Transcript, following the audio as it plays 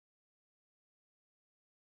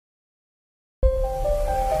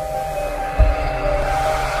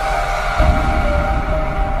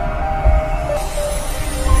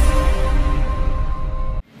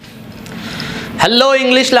Hello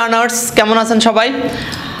English learners, কেমন আছেন সবাই?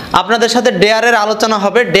 আপনাদের সাথে ডেয়ারের আলোচনা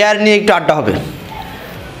হবে, ডেয়ার নিয়ে একটু আড্ডা হবে।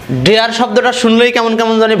 ডেয়ার শব্দটা শুনলেই কেমন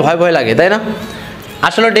কেমন জানি ভয় ভয় লাগে, তাই না?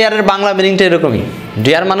 আসলে ডেয়ারের বাংলা মিনিংটা এরকমই।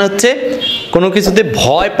 ডেয়ার মানে হচ্ছে কোনো কিছুতে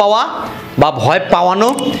ভয় পাওয়া বা ভয় পাওয়ানো,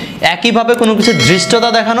 একইভাবে কোনো কিছু ধৃষ্টতা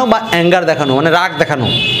দেখানো বা অ্যাঙ্গার দেখানো, মানে রাগ দেখানো।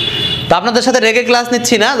 তো আপনাদের সাথে রেগে ক্লাস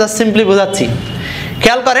নিচ্ছি না, জাস্ট সিম্পলি বোঝাচ্ছি।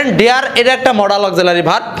 খেয়াল করেন, ডেয়ার এটা একটা মডাল অক্সিলারি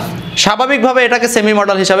ভার্ব। স্বাভাবিকভাবে এটাকে সেমি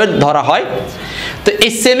মডাল হিসাবে ধরা হয়। তো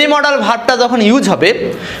এই সেমি মডাল ভার্বটা যখন ইউজ হবে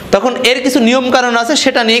তখন এর কিছু নিয়মকানুন আছে,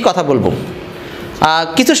 সেটা নিয়েই কথা বলবো।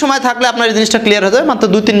 কিছু সময় থাকলে আপনার এই জিনিসটা ক্লিয়ার হয়ে যাবে, মাত্র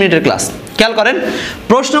 2-3 মিনিটের ক্লাস। খেয়াল করেন,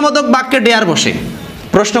 প্রশ্নবোধক বাক্যে ডেয়ার বসে,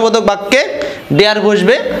 প্রশ্নবোধক বাক্যে ডেয়ার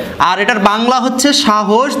বসবে, আর এটার বাংলা হচ্ছে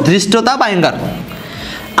সাহস, ধৃষ্টতা বা অ্যাঙ্গার।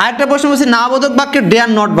 আরেকটা প্রশ্ন বলছি, নাবোধক বাক্যে ডেয়ার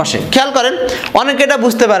নট বসে। খেয়াল করেন, অনেকে এটা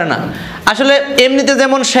বুঝতে পারে না। আসলে এমনিতে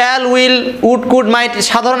যেমন শ্যাল, উইল, উড, কুড, মাইট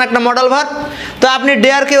সাধারণ একটা মডাল ভার্ব, তো আপনি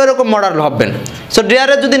ডেয়ারকে ওরকম মডাল ভাববেন। সো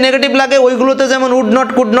ডেয়ারের যদি নেগেটিভ লাগে ওইগুলোতে যেমন উড নট,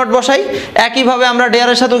 কুড নট বসাই, একইভাবে আমরা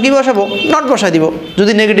ডেয়ারের সাথেও কী বসাবো? নট বসাই দিব,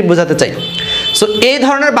 যদি নেগেটিভ বোঝাতে চাই। সো এই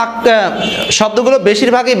ধরনের বাক্য শব্দগুলো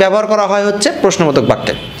বেশিরভাগই ব্যবহার করা হয় হচ্ছে প্রশ্নবোধক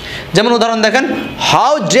বাক্যে। যেমন উদাহরণ দেখেন,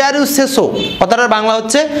 how dare you say so, কথাটার বাংলা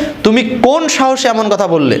হচ্ছে তুমি কোন সাহসে এমন কথা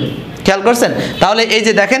বললে। খেয়াল করছেন? তাহলে এই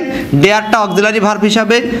যে দেখেন, ডেয়ারটা অক্সিলারি ভার্ব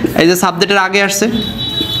হিসাবে এই যে সাবজেক্টের আগে আসছে,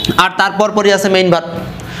 আর তারপর পরই আছে মেইন ভার্ব।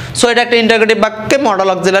 সো এটা একটা ইন্টারোগেটিভ বাক্যে মডাল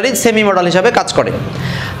অক্সিলারি সেমি মডাল হিসাবে কাজ করে।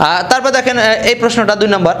 তারপর দেখেন এই প্রশ্নটা 2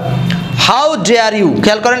 নম্বর, হাউ ডেয়ার ইউ।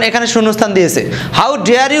 খেয়াল করেন, এখানে শূন্যস্থান দিয়েছে। How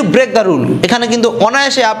dare you break the rule. এখানে কিন্তু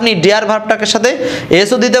অনায়াসে আপনি ডেয়ার ভার্বটাকে সাথে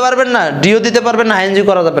এসও দিতে পারবেন না, ডিও দিতে পারবেন না, আইএনজি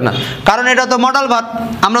করা যাবে না, কারণ এটা তো মডাল ভার্ব।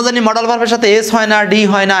 আমরা জানি মডাল ভার্বের সাথে এস হয় না, ডি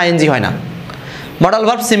হয় না, আইএনজি হয় না, মডাল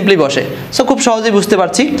ভার্ব সিম্পলি বসে। সো খুব সহজেই বুঝতে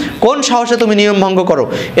পারছি, কোন সাহসে তুমি নিয়ম ভঙ্গ করো।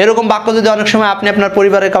 এরকম বাক্য যদি অনেক সময় আপনি আপনার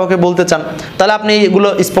পরিবারের কাউকে বলতে চান, তাহলে আপনি এগুলো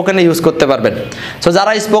স্পোকেনে ইউজ করতে পারবেন। সো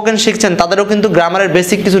যারা স্পোকেন শিখছেন তাদেরও কিন্তু গ্রামারের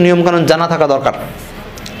বেসিক কিছু নিয়মকানুন জানা থাকা দরকার।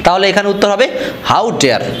 তাহলে এখানে উত্তর হবে হাউ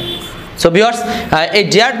ডেয়ার। সো ভিউয়ার্স, এই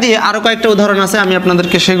ডেয়ার দিয়ে আরও কয়েকটা উদাহরণ আছে, আমি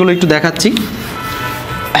আপনাদেরকে সেগুলো একটু দেখাচ্ছি।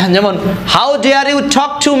 যেমন, how dare you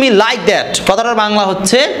talk to me like that. কথাটার বাংলা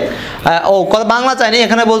হচ্ছে, কথা বাংলা চাইনি,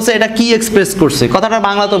 এখানে বলছে এটা কি এক্সপ্রেস করছে। কথাটার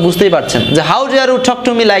বাংলা তো বুঝতেই পারছেন যে how dare you talk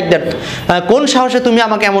to me like that, কোন সাহসে তুমি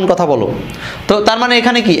আমাকে এমন কথা বলো। তো তার মানে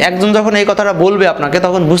এখানে কি, একজন যখন এই কথাটা বলবে আপনাকে,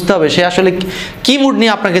 তখন বুঝতে হবে সে আসলে কি মুড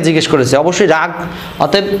নিয়ে আপনাকে জিজ্ঞেস করেছে। অবশ্যই রাগ।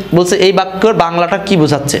 অতএব বলছে এই বাক্যর বাংলাটা কি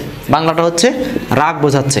বোঝাচ্ছে, বাংলাটা হচ্ছে রাগ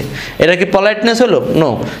বোঝাচ্ছে। এটা কি পলাইটনেস হলো? নো।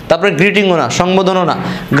 তারপরে গ্রিটিংও না, সম্বোধনও না।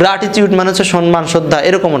 গ্র্যাটিটিউড মানে হচ্ছে সম্মান, শ্রদ্ধা,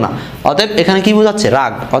 এরকমও না। অতএব এখানে কি বোঝাচ্ছে?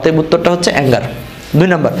 রাগ। অতএব উত্তরটা হচ্ছে anger. 2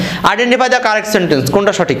 number, identify the correct sentence.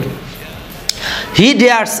 কোনটা সঠিক? হি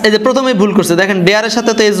ডেয়ার্স, এই যে প্রথমেই ভুল করছে। দেখেন, ডেয়ারের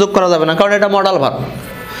সাথে তো এস যোগ করা যাবে না, কারণ এটা মডাল ভার্ব।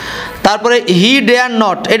 তারপরে হি ডেয়ার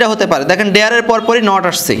নট, এটা হতে পারে। দেখেন, ডেয়ারের পরপরই নট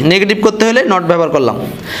আসছে, নেগেটিভ করতে হলে নট ব্যবহার করলাম।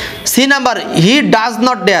 C number, he does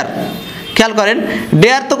not dare. খেয়াল করেন,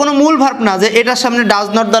 ডেয়ার তো কোনো মূল ভার্ব না যে এটার সামনে ডাজ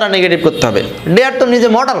নট দ্বারা নেগেটিভ করতে হবে। ডেয়ার তো নিজে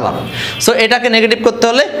মডাল ভার্ব। সো এটাকে নেগেটিভ করতে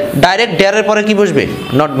হলে ডাইরেক্ট ডেয়ারের পরে কি বসবে?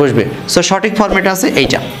 নট বসবে। সো সঠিক ফরম্যাট আছে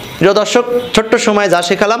এইটা। প্রিয় দর্শক, ছোট্ট সময় যা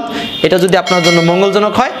শেখালাম, এটা যদি আপনার জন্য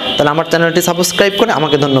মঙ্গলজনক হয় তাহলে আমার চ্যানেলটি সাবস্ক্রাইব করে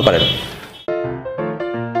আমাকে ধন্য করেন।